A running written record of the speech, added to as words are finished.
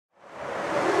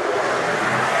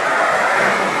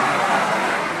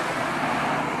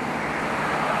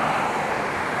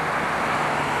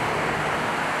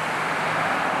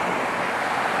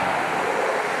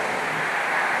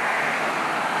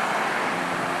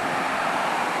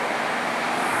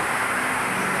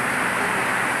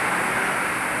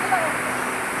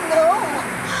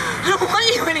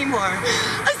want you anymore.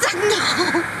 I said no.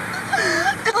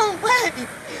 No way.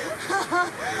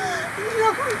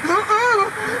 No.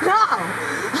 No.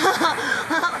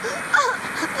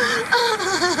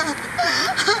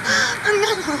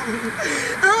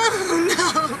 Oh, no.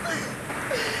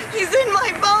 He's in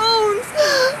my bones.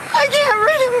 I can't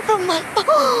rid him from my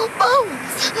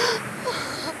bones.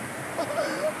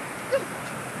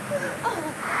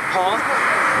 Paul?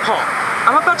 Paul,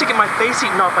 I'm about to get my face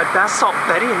eaten off by bath salt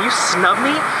Betty and you snub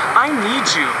me? I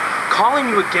need you. Calling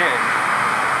you again.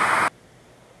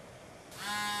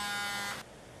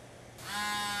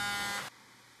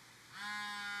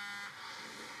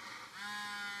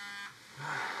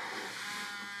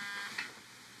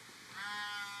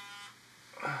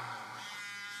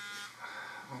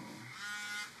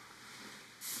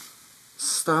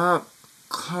 Stop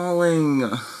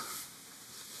calling.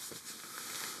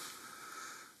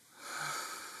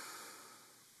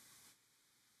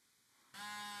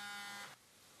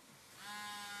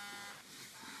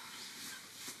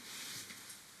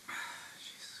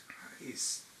 Jesus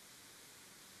Christ.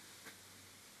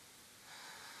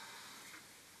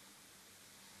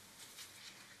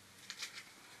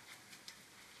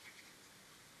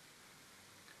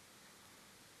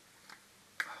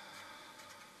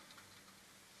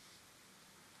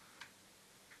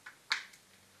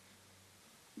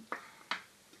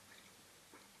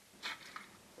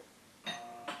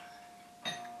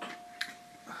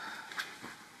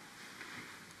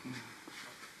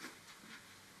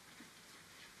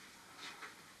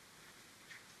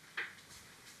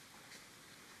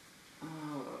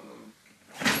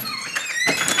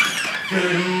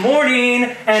 Good morning,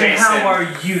 and Jason. how are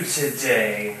you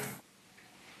today?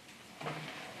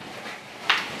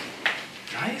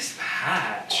 Nice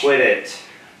patch. Quit it.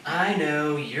 I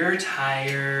know, you're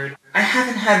tired. I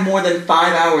haven't had more than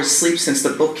 5 hours sleep since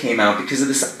the book came out because of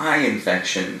this eye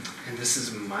infection. And this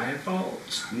is my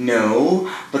fault?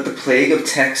 No, but the plague of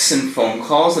texts and phone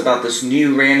calls about this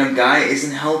new random guy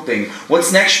isn't helping.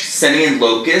 What's next? Sending in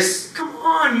locusts? Come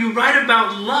on, you write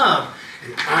about love.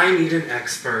 And I need an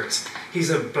expert. He's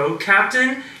a boat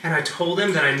captain, and I told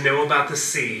him that I know about the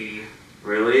sea.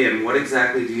 Really? And what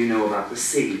exactly do you know about the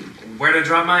sea? Where to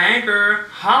drop my anchor?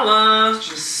 Holla!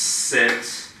 Just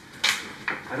sit.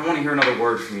 I don't want to hear another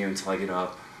word from you until I get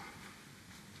up.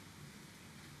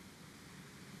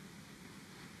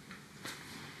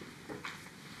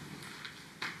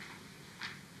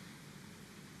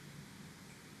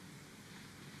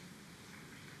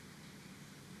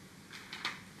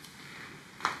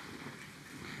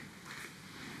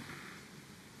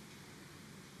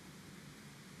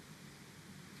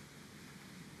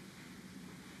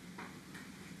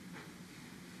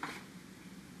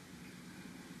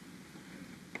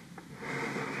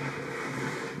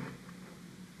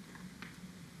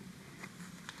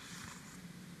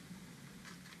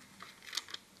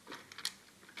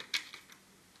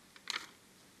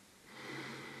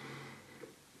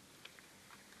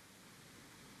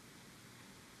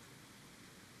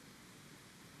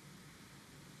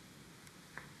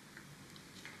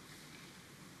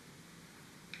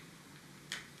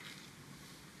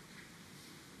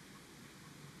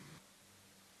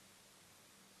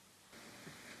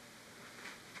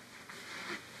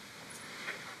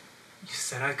 You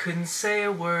said I couldn't say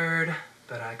a word,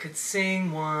 but I could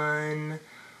sing one.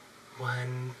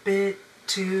 1 bit,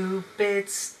 2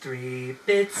 bits, 3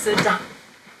 bits a dime.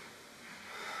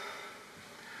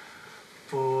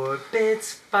 4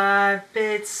 bits, 5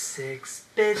 bits, 6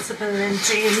 bits a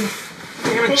plenty.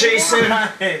 Damn it, Jason!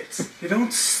 What? You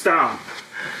don't stop.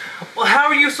 Well, how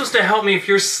are you supposed to help me if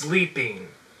you're sleeping?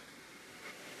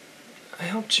 I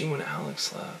helped you when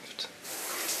Alex left.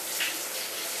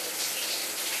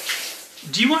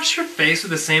 Do you wash your face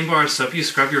with the same bar of soap you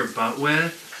scrub your butt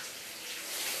with?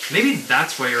 Maybe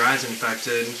that's why your eye's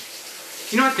infected.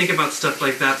 You know, I think about stuff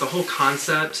like that, the whole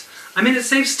concept. I mean, it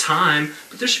saves time,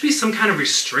 but there should be some kind of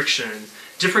restriction.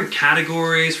 Different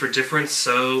categories for different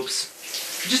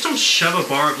soaps. You just don't shove a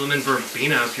bar of lemon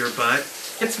verbena up your butt.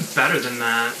 It's better than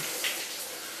that.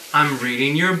 I'm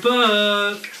reading your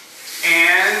book.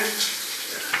 And?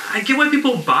 I get why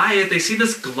people buy it. They see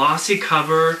this glossy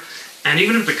cover, and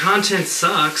even if the content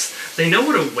sucks, they know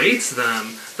what awaits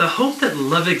them. The hope that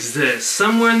love exists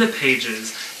somewhere in the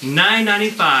pages.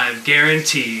 $9.95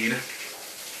 guaranteed.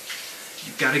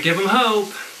 You gotta give them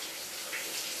hope.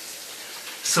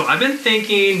 So I've been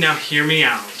thinking, now hear me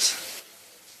out.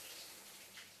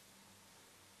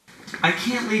 I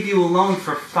can't leave you alone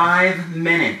for 5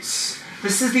 minutes.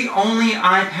 This is the only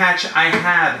eye patch I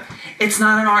have. It's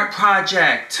not an art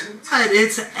project. But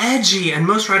it's edgy, and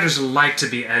most writers like to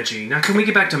be edgy. Now, can we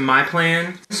get back to my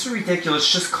plan? This is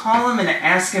ridiculous. Just call him and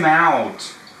ask him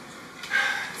out.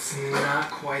 It's not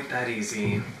quite that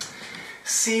easy.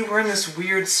 See, we're in this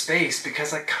weird space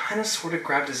because I kind of sort of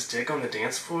grabbed his dick on the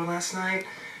dance floor last night,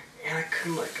 and I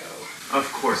couldn't let go.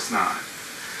 Of course not.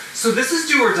 So this is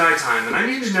do or die time, and I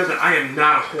need to know that I am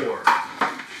not a whore.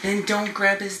 Then don't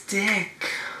grab his dick.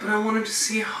 But I want him to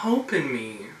see hope in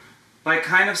me. By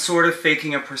kind of sort of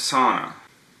faking a persona.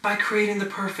 By creating the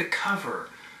perfect cover,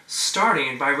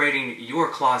 starting by raiding your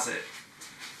closet.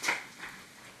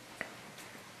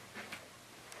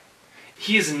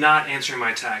 He is not answering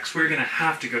my text. We're gonna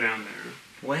have to go down there.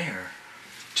 Where?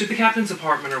 To the captain's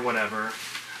apartment or whatever.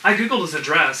 I googled his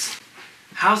address.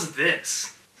 How's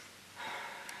this?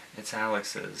 It's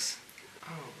Alex's.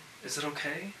 Oh, is it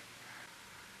okay?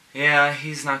 Yeah,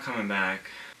 he's not coming back.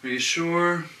 Are you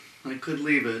sure? I could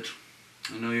leave it.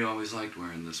 I know you always liked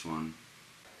wearing this one.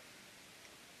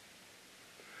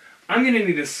 I'm gonna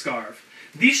need a scarf.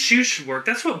 These shoes should work.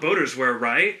 That's what boaters wear,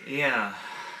 right? Yeah,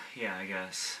 I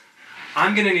guess.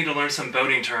 I'm gonna need to learn some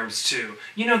boating terms too.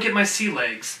 You know, get my sea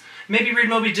legs. Maybe read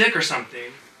Moby Dick or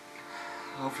something.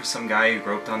 Oh, for some guy you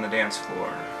groped on the dance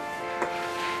floor.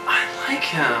 I like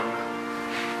him.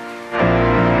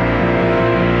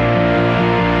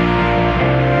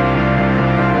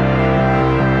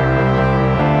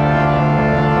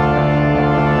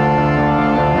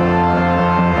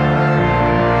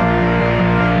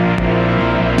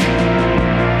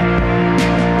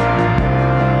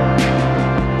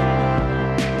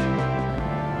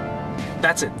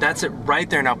 That's it right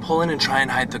there. Now pull in and try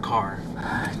and hide the car.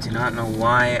 I do not know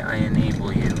why I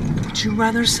enable you. Would you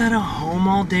rather sit at home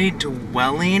all day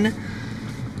dwelling?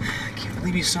 I can't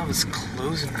believe you still have his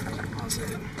clothes in the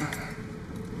closet.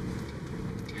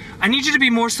 I need you to be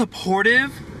more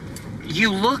supportive.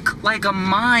 You look like a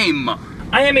mime.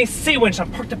 I am a sea wench. I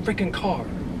parked the freaking car.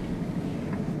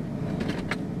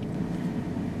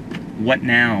 What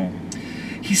now?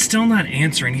 He's still not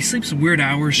answering. He sleeps weird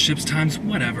hours, ship's times,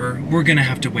 whatever. We're gonna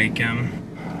have to wake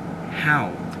him.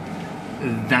 How?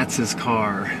 That's his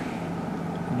car.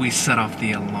 We set off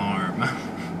the alarm.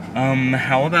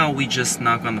 How about we just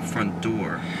knock on the front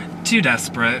door? Too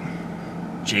desperate.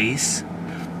 Jace,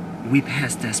 we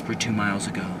passed Desperate 2 miles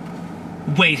ago.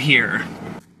 Wait here.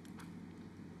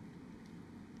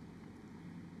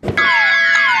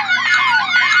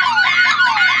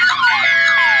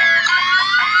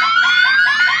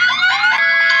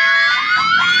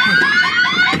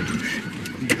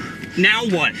 Now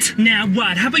what? Now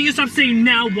what? How about you stop saying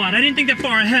now what? I didn't think that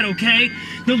far ahead, okay?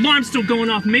 The alarm's still going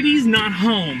off. Maybe he's not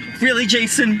home. Really,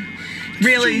 Jason?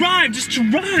 Really? Just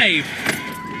drive!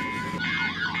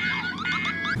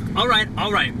 All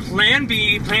right. Plan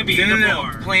B, the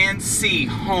bar. Plan C,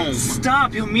 home.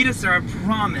 Stop, he'll meet us there, I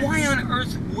promise. Why on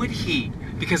earth would he?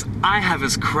 Because I have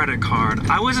his credit card.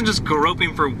 I wasn't just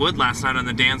groping for wood last night on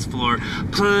the dance floor.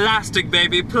 Plastic,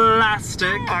 baby,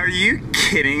 plastic. Are you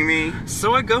kidding me?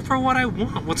 So I go for what I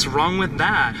want. What's wrong with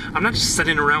that? I'm not just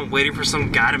sitting around waiting for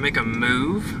some guy to make a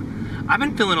move. I've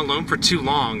been feeling alone for too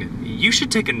long. You should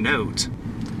take a note.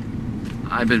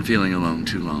 I've been feeling alone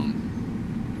too long.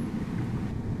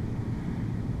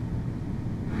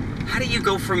 How do you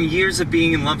go from years of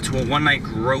being in love to a one-night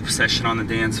grope session on the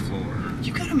dance floor?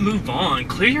 You gotta move on.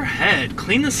 Clear your head.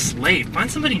 Clean the slate.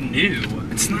 Find somebody new.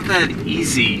 It's not that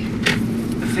easy.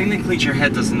 The thing that cleans your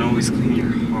head doesn't always clean your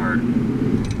heart.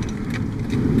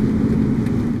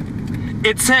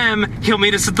 It's him. He'll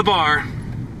meet us at the bar.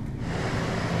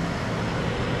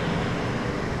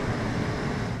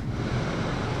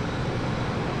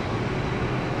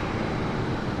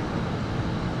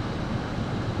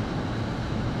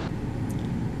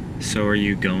 So are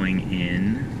you going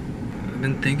in? I've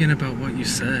been thinking about what you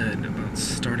said about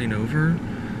starting over,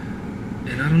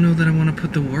 and I don't know that I want to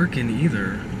put the work in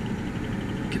either.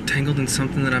 Get tangled in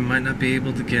something that I might not be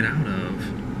able to get out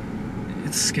of.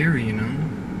 It's scary, you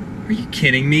know? Are you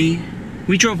kidding me?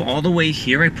 We drove all the way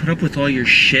here, I put up with all your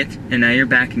shit, and now you're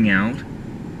backing out?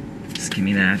 Just give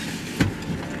me that.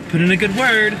 Put in a good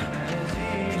word.